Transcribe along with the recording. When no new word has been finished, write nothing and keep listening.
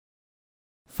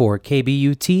For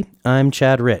KBUT, I'm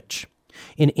Chad Rich.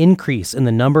 An increase in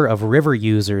the number of river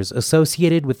users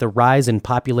associated with the rise in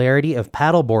popularity of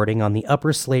paddleboarding on the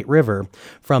Upper Slate River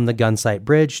from the Gunsight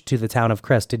Bridge to the town of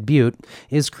Crested Butte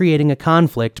is creating a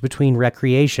conflict between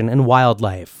recreation and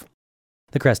wildlife.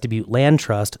 The Crested Butte Land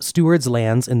Trust stewards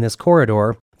lands in this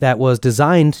corridor that was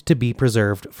designed to be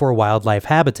preserved for wildlife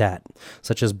habitat,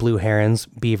 such as blue herons,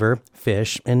 beaver,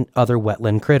 fish, and other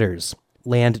wetland critters.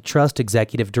 Land Trust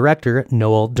Executive Director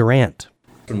Noel Durant.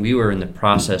 When we were in the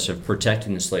process of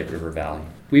protecting the Slate River Valley,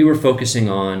 we were focusing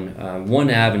on one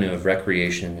avenue of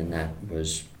recreation, and that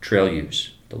was trail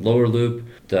use. The lower loop,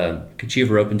 the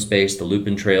Kachiva open space, the loop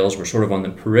and trails were sort of on the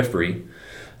periphery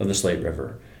of the Slate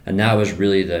River, and that was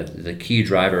really the key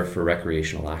driver for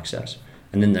recreational access.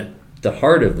 And then the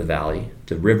heart of the valley,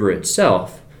 the river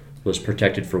itself, was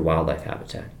protected for wildlife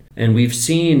habitat. And we've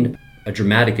seen a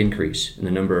dramatic increase in the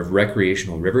number of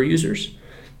recreational river users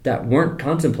that weren't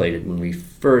contemplated when we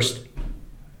first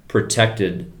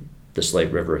protected the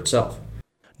Slate River itself.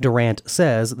 Durant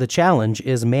says the challenge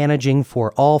is managing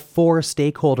for all four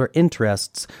stakeholder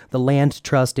interests the Land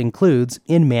Trust includes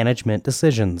in management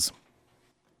decisions.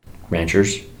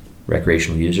 Ranchers,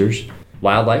 recreational users,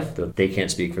 wildlife, though they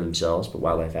can't speak for themselves, but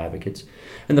wildlife advocates,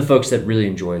 and the folks that really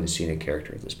enjoy the scenic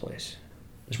character of this place.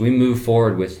 As we move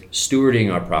forward with stewarding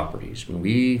our properties, when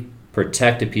we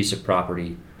protect a piece of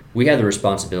property, we have the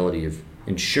responsibility of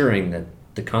ensuring that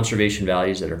the conservation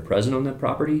values that are present on that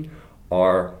property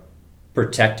are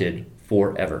protected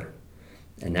forever.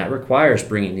 And that requires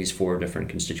bringing these four different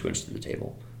constituents to the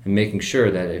table and making sure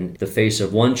that in the face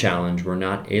of one challenge, we're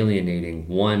not alienating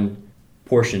one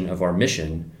portion of our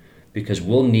mission, because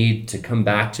we'll need to come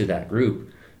back to that group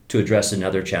to address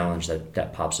another challenge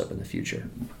that pops up in the future.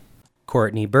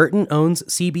 Courtney Burton owns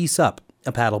CB Sup,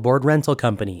 a paddleboard rental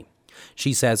company.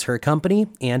 She says her company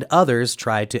and others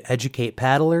try to educate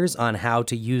paddlers on how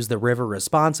to use the river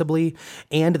responsibly,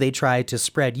 and they try to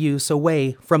spread use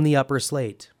away from the Upper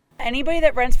Slate. Anybody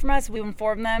that rents from us, we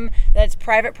inform them that it's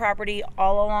private property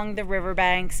all along the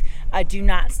riverbanks. Do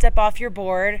not step off your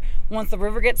board. Once the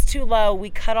river gets too low, we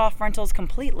cut off rentals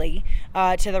completely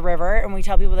to the river, and we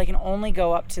tell people they can only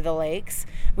go up to the lakes.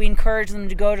 We encourage them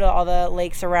to go to all the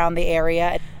lakes around the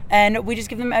area, and we just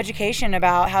give them education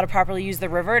about how to properly use the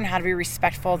river and how to be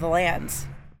respectful of the lands.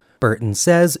 Burton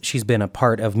says she's been a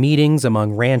part of meetings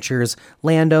among ranchers,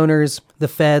 landowners, the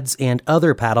feds, and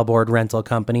other paddleboard rental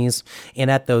companies,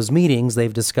 and at those meetings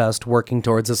they've discussed working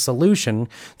towards a solution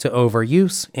to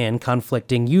overuse and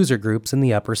conflicting user groups in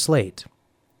the Upper Slate.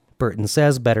 Burton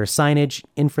says better signage,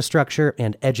 infrastructure,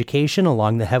 and education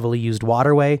along the heavily used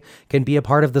waterway can be a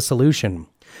part of the solution.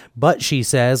 But she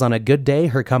says on a good day,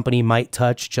 her company might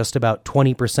touch just about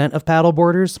 20% of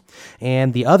paddleboarders,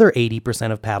 and the other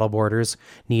 80% of paddleboarders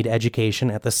need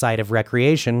education at the site of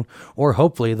recreation, or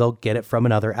hopefully they'll get it from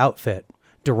another outfit.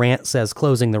 Durant says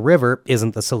closing the river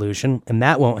isn't the solution, and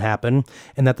that won't happen,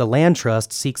 and that the Land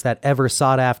Trust seeks that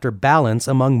ever-sought-after balance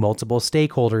among multiple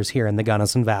stakeholders here in the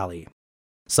Gunnison Valley.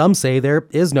 Some say there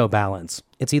is no balance.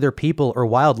 It's either people or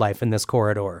wildlife in this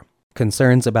corridor.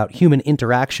 Concerns about human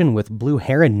interaction with blue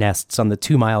heron nests on the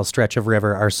 2-mile stretch of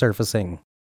river are surfacing.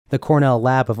 The Cornell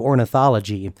Lab of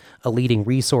Ornithology, a leading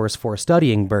resource for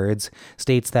studying birds,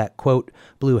 states that, quote,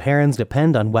 blue herons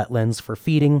depend on wetlands for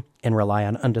feeding and rely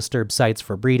on undisturbed sites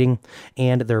for breeding,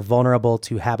 and they're vulnerable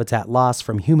to habitat loss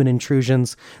from human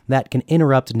intrusions that can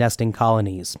interrupt nesting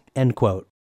colonies, end quote.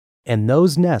 And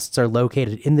those nests are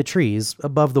located in the trees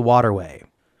above the waterway.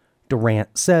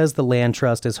 Durant says the Land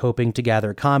Trust is hoping to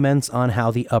gather comments on how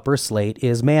the Upper Slate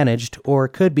is managed or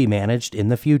could be managed in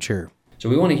the future. So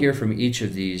we want to hear from each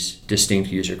of these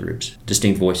distinct user groups,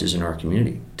 distinct voices in our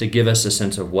community, to give us a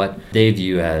sense of what they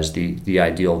view as the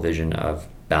ideal vision of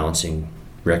balancing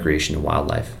recreation and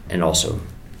wildlife, and also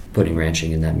putting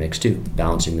ranching in that mix too,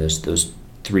 balancing those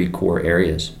three core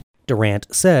areas. Durant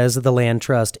says the Land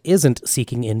Trust isn't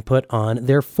seeking input on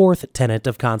their fourth tenet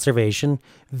of conservation,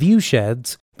 view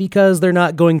sheds, because they're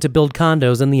not going to build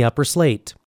condos in the Upper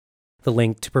Slate. The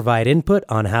link to provide input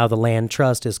on how the Land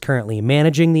Trust is currently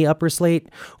managing the Upper Slate,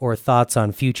 or thoughts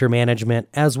on future management,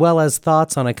 as well as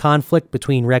thoughts on a conflict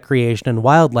between recreation and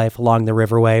wildlife along the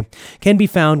riverway, can be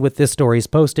found with this story's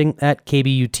posting at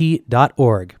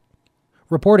kbut.org.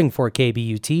 Reporting for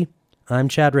KBUT, I'm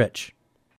Chad Rich.